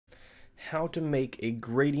how to make a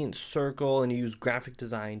gradient circle and use graphic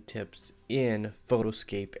design tips in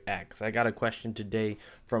PhotoScape X. I got a question today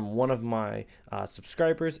from one of my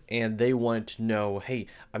subscribers, and they wanted to know, hey,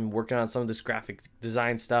 I'm working on some of this graphic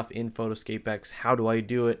design stuff in PhotoScape X. How do I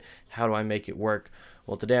do it? How do I make it work?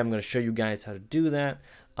 Well, today I'm going to show you guys how to do that.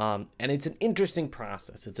 And it's an interesting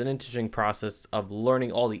process. It's an interesting process of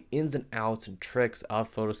learning all the ins and outs and tricks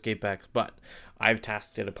of PhotoScape X, but I've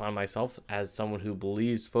tasked it upon myself as someone who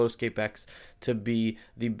believes PhotoScape X to be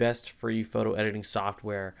the best free photo editing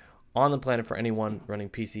software on the planet for anyone running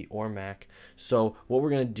PC or Mac. So what we're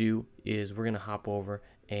going to do is we're going to hop over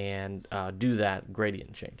and do that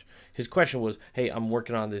gradient change. His question was, hey, I'm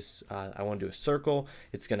working on this, I want to do a circle.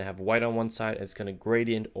 It's going to have white on one side. It's going to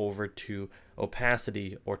gradient over to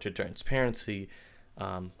opacity or to transparency,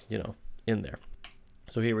 in there.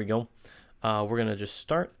 So here we go. We're going to just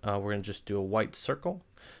start. We're going to just do a white circle.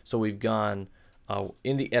 So we've gone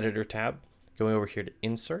in the editor tab, going over here to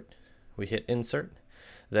insert. We hit insert.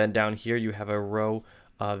 Then down here you have a row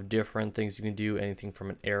of different things you can do, anything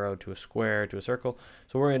from an arrow to a square to a circle.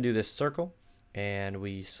 So we're going to do this circle, and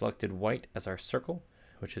we selected white as our circle,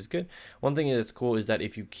 which is good. One thing that's cool is that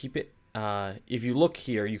if you keep it, if you look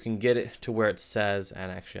here, you can get it to where it says,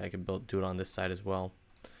 and actually I can do it on this side as well.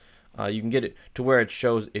 You can get it to where it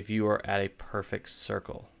shows if you are at a perfect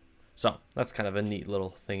circle. So that's kind of a neat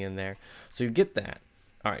little thing in there. So you get that.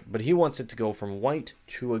 All right, but he wants it to go from white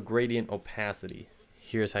to a gradient opacity.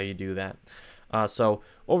 Here's how you do that. So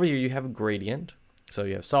over here you have a gradient. So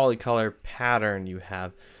you have solid color, pattern, you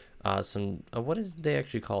have some, what is they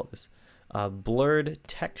actually call this? Blurred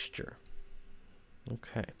texture.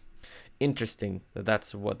 Okay. Interesting that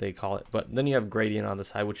that's what they call it. But then you have gradient on the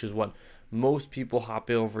side, which is what most people hop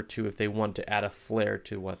over to if they want to add a flare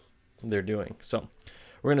to what they're doing. So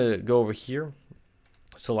we're going to go over here,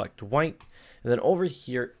 select white, and then over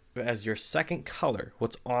here as your second color,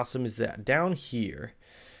 what's awesome is that down here,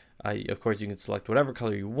 of course, you can select whatever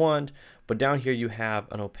color you want, but down here you have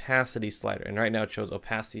an opacity slider, and right now it shows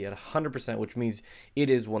opacity at 100%, which means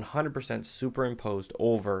it is 100% superimposed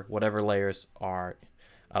over whatever layers are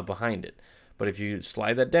behind it. But if you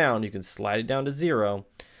slide that down, you can slide it down to 0.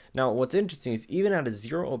 Now, what's interesting is even at a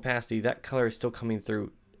 0 opacity, that color is still coming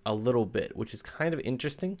through a little bit, which is kind of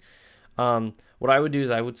interesting. What I would do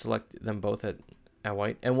is I would select them both at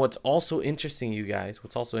white. And what's also interesting, you guys,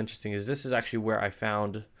 what's also interesting is this is actually where I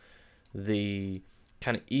found the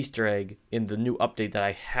kind of Easter egg in the new update that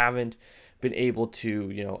I haven't been able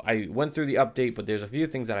to, I went through the update, but there's a few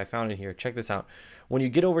things that I found in here. Check this out. When you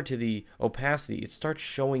get over to the opacity, it starts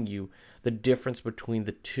showing you the difference between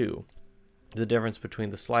the two, the difference between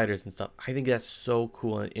the sliders and stuff. I think that's so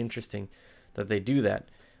cool and interesting that they do that.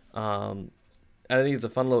 I think it's a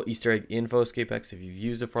fun little Easter egg in PhotoScape X. If you've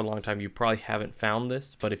used it for a long time, you probably haven't found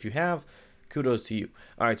this, but if you have, kudos to you.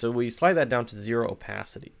 All right, so we slide that down to 0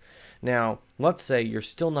 opacity. Now, let's say you're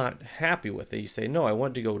still not happy with it. You say, no, I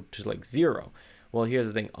want to go to like 0. Well, here's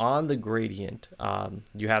the thing. On the gradient,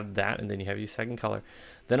 you have that, and then you have your second color.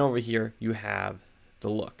 Then over here, you have the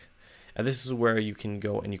look. And this is where you can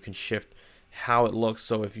go and you can shift how it looks.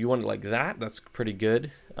 So if you want it like that, that's pretty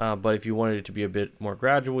good. But if you wanted it to be a bit more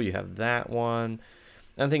gradual, you have that one.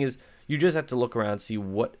 And the thing is, you just have to look around and see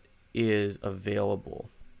what is available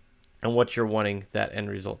and what you're wanting that end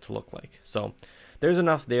result to look like. So there's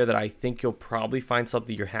enough there that I think you'll probably find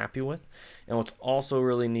something you're happy with. And what's also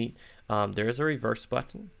really neat, there is a reverse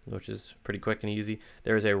button, which is pretty quick and easy.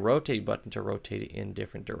 There is a rotate button to rotate it in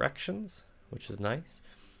different directions, which is nice.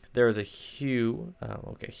 There is a hue.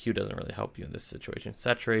 Okay, hue doesn't really help you in this situation.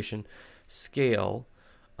 Saturation, scale.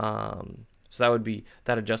 So that would be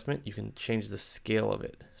that adjustment. You can change the scale of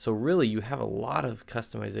it. So really, you have a lot of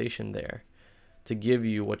customization there to give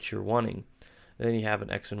you what you're wanting. And then you have an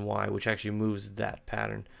X and Y, which actually moves that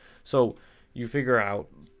pattern. So you figure out,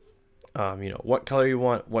 what color you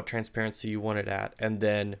want, what transparency you want it at, and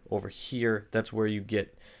then over here, that's where you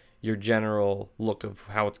get your general look of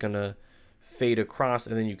how it's gonna fade across,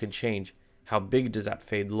 and then you can change how big does that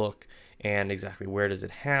fade look, and exactly where does it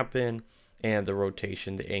happen, and the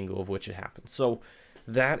rotation, the angle of which it happens. So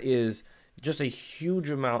that is just a huge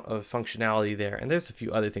amount of functionality there. And there's a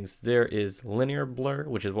few other things. There is linear blur,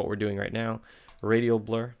 which is what we're doing right now. Radial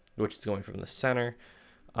blur, which is going from the center.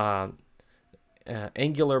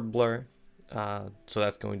 Angular blur, so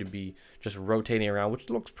that's going to be just rotating around, which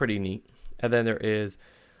looks pretty neat. And then there is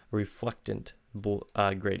reflectant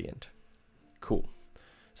gradient. Cool.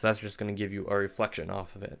 So that's just going to give you a reflection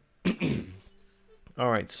off of it. All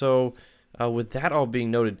right, so with that all being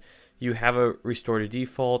noted, you have a restore to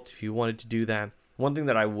default if you wanted to do that. One thing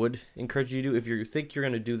that I would encourage you to do, if you think you're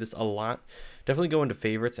going to do this a lot, definitely go into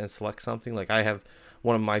favorites and select something. Like I have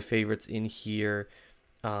one of my favorites in here,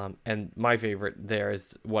 and my favorite there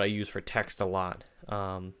is what I use for text a lot.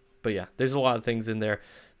 But yeah, there's a lot of things in there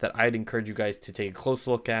that I'd encourage you guys to take a close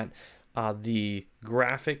look at. The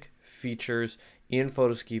graphic features in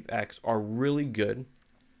PhotoScape X are really good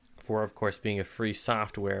for, of course, being a free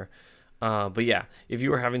software. But yeah, if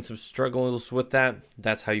you were having some struggles with that,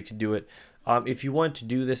 that's how you can do it. If you want to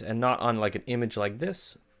do this and not on like an image like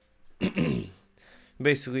this,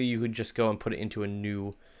 basically you could just go and put it into a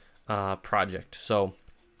new project. So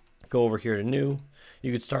go over here to new.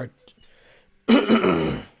 You could start.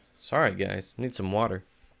 Sorry guys, need some water.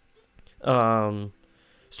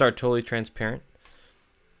 Start totally transparent,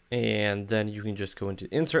 and then you can just go into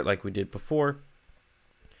insert like we did before.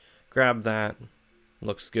 Grab that.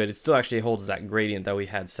 Looks good. It still actually holds that gradient that we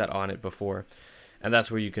had set on it before, and that's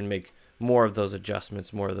where you can make more of those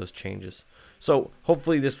adjustments, more of those changes. So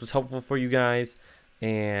hopefully this was helpful for you guys,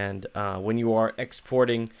 and when you are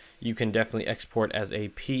exporting, you can definitely export as a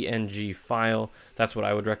PNG file. That's what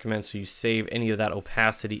I would recommend, so you save any of that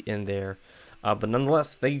opacity in there. But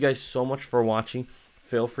nonetheless, thank you guys so much for watching.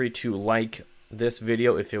 Feel free to like this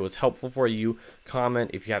video if it was helpful for you.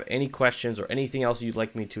 Comment if you have any questions or anything else you'd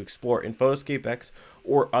like me to explore in PhotoScape X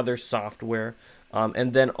or other software.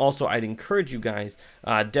 And then also I'd encourage you guys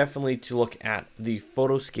definitely to look at the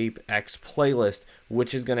PhotoScape X playlist,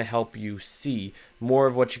 which is going to help you see more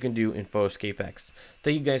of what you can do in PhotoScape X.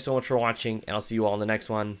 Thank you guys so much for watching, and I'll see you all in the next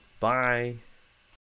one. Bye.